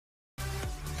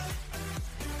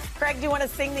Craig, do you want to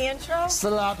sing the intro?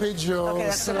 Sloppy Joe, Okay,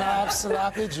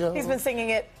 sloppy Joe. He's been singing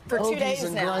it for 2 days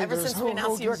now, ever since we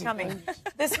announced you were coming.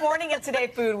 This morning at Today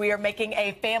Food, we are making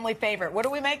a family favorite. What are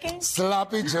we making?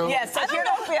 Sloppy Joe. Yes, I don't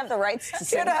know if we have the rights to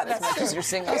sing as much as you're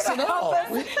singing.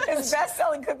 Is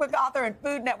best-selling cookbook author and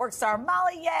Food Network star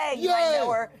Molly Yeh. You might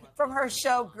know her from her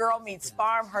show Girl Meets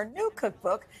Farm. Her new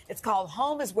cookbook, it's called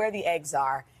Home is Where the Eggs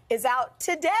Are, is out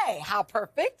today. How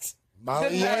perfect.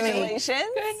 Molly Yeh. Congratulations.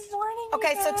 Good morning.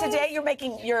 Okay, so today you're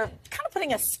kind of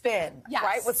putting a spin,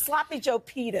 right, with Sloppy Joe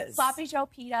Pitas. Sloppy Joe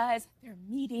Pitas. They're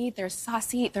meaty, they're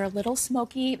saucy, they're a little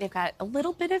smoky, they've got a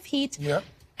little bit of heat. Yep.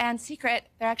 And secret,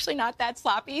 they're actually not that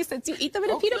sloppy since you eat them in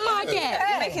a pita pocket.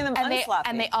 You're making them unsloppy.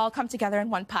 And they all come together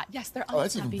in one pot. Yes, they're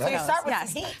that's even unsloppy. better. So you start with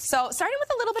some heat. So starting with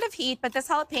a little bit of heat, but this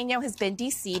jalapeno has been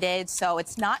de-seeded, so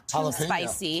it's not too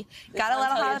spicy. Got a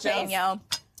little jalapeno.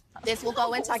 This will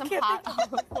go into some hot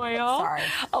olive oil,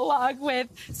 along with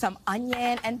some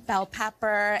onion and bell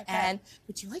pepper. Okay. And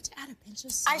would you like to add a pinch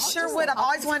of salt? I sure would. I've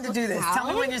always wanted to do this.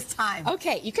 Tell me when it's time.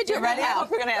 Okay, you could do it right I now.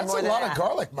 hope we're going to add more than that. That's a lot of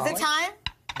garlic, Molly. Is it time?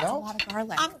 That's a lot of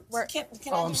garlic.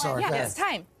 I'm sorry. Yeah, it's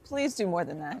time. Please do more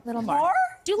than that. A little more.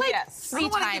 Do like Yes. 3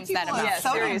 times that amount. Yes,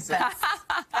 seriously.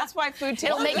 That's why food tastes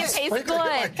It'll make it taste good.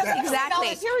 Like that. Exactly.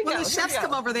 Here we go. When the chefs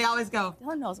come over, they always go,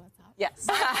 Dylan knows what's up. Yes.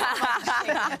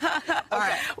 All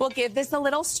right. We'll give this a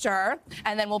little stir,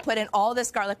 and then we'll put in all this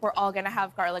garlic. We're all going to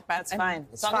have garlic. That's fine.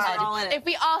 As long as we're all in it. If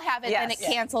we all have it, then it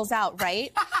Yes. cancels out,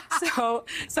 right? So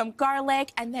some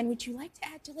garlic, and then would you like to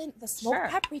add, Dylan, the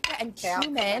smoked paprika and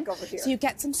cumin? So you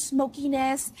get some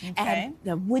smokiness and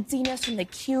the woodsiness from the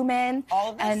cumin.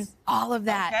 All of this? And all of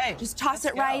that. Okay. Just toss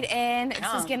it right in.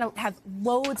 This is going to have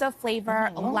loads of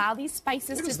flavor. Allow these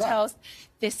spices to toast.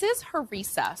 This is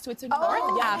harissa, so it's a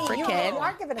North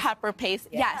African pepper paste.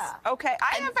 Yes. Okay.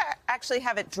 I actually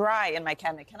have it dry in my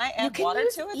cabinet. Can I add water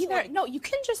to it? Either. No, you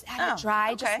can just add it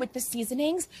dry, just with the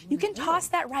seasonings. You can toss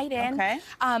that right in. Okay.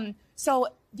 So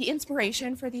the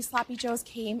inspiration for these sloppy joes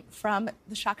came from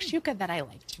the shakshuka that I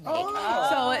like to make.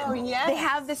 So they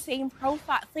have the same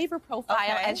flavor profile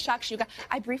as shakshuka.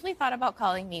 I briefly thought about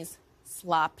calling these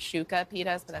slop shuka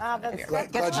pitas, but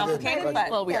that's complicated, but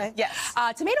a little weird. Yes.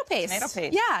 Tomato paste. Tomato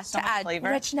paste. Yeah, So to much add flavor.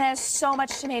 richness, so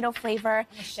much tomato flavor.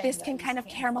 This can kind of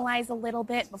caramelize a little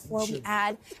bit before we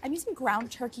add. I'm using ground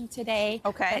turkey today.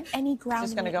 Okay. But any ground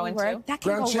Just gonna go meat into? that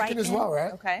can Ground go right chicken as in. well,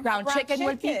 right? Okay. Ground chicken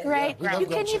would be great. Yeah, You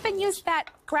ground can even use that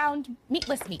ground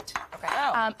meatless meat.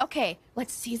 Okay. Okay,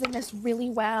 let's season this really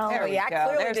well. There we go.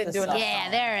 clearly There's didn't the do enough.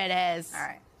 Yeah, there it is. All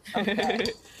right. Okay.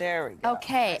 There we go.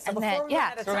 Okay, and then before we run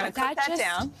out of So we're time, going to cook that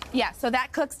down. Yeah, so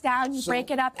that cooks down. You break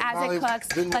it up as Molly, it cooks.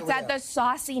 didn't Let's know add that. the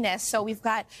sauciness. So we've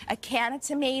got a can of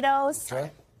tomatoes.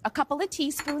 Okay. A couple of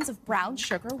teaspoons of brown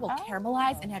sugar will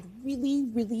caramelize and add really,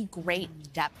 really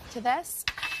great depth to this.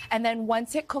 And then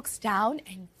once it cooks down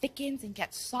and thickens and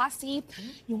gets saucy,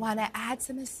 you want to add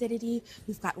some acidity.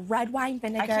 We've got red wine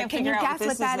vinegar. I can't Can figure you out guess what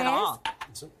this is that at all.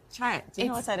 Try it. Do you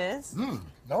know what that is?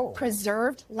 No.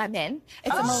 Preserved lemon.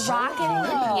 It's a Moroccan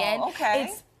ingredient. Okay.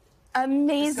 It's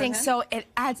amazing. So it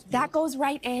adds, that goes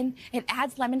right in. It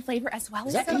adds lemon flavor as well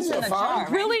as that some easy to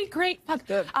find? really great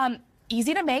fun.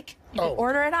 Easy to make. You can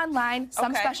order it online.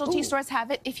 Some Okay. specialty stores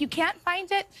have it. If you can't find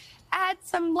it, add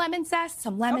some lemon zest,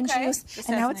 some lemon juice. This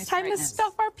And has now a it's nice time to brightness.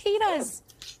 stuff our pitas.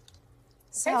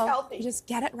 So healthy. you just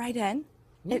get it right in.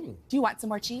 Do you want some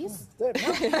more cheese?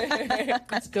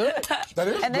 That's good. That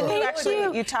is And then good. you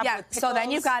actually, you top with pickles. So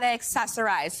then you've got to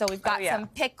accessorize. So we've got yeah. some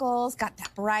pickles, got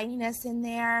that brininess in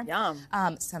there. Yum.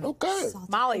 Some Okay. salted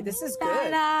Molly, this is good.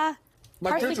 feta,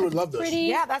 My parsley kids would love this. pretty.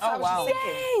 Yeah, that's what I was just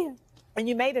thinking. Yay! And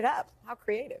you made it up. How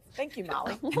creative. Thank you,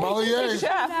 Molly. Molly Yeh.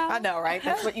 I know, right?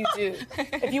 That's what you do.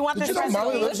 If you want Did this you know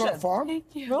Molly recipe, lives on a farm?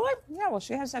 really? Yeah, well,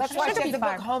 she has that. That's why she sugar has the book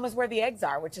farm. Home is Where the Eggs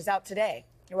Are, which is out today.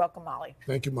 You're welcome, Molly.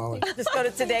 Thank you, Molly. Just go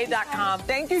to today.com.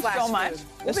 Thank you so much.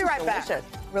 We'll be right back. Delicious.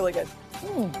 Really good.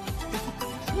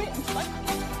 Sweet and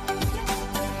spicy.